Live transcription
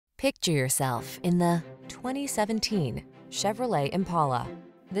Picture yourself in the 2017 Chevrolet Impala.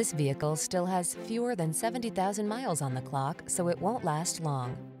 This vehicle still has fewer than 70,000 miles on the clock, so it won't last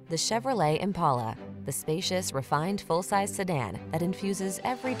long. The Chevrolet Impala, the spacious, refined full-size sedan that infuses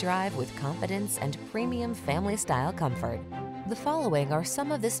every drive with confidence and premium family-style comfort. The following are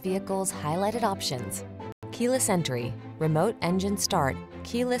some of this vehicle's highlighted options: keyless entry, remote engine start,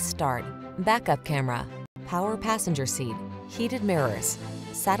 keyless start, backup camera, power passenger seat, heated mirrors,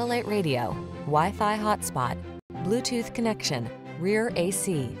 satellite radio, Wi-Fi hotspot, Bluetooth connection, rear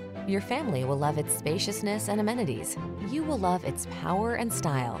AC. Your family will love its spaciousness and amenities. You will love its power and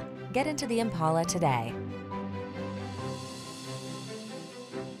style. Get into the Impala today.